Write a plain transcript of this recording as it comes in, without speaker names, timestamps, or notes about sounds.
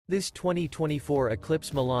This 2024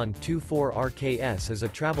 Eclipse Milan 24 RKS is a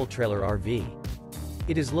travel trailer RV.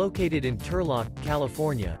 It is located in Turlock,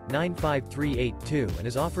 California, 95382 and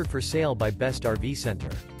is offered for sale by Best RV Center.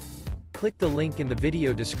 Click the link in the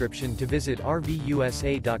video description to visit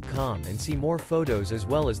RVUSA.com and see more photos as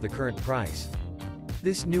well as the current price.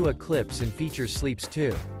 This new Eclipse and features sleeps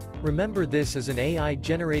too. Remember, this is an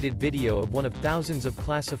AI-generated video of one of thousands of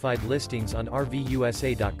classified listings on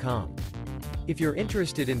RVUSA.com. If you're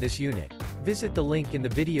interested in this unit, visit the link in the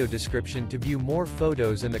video description to view more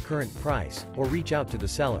photos and the current price, or reach out to the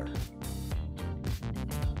seller.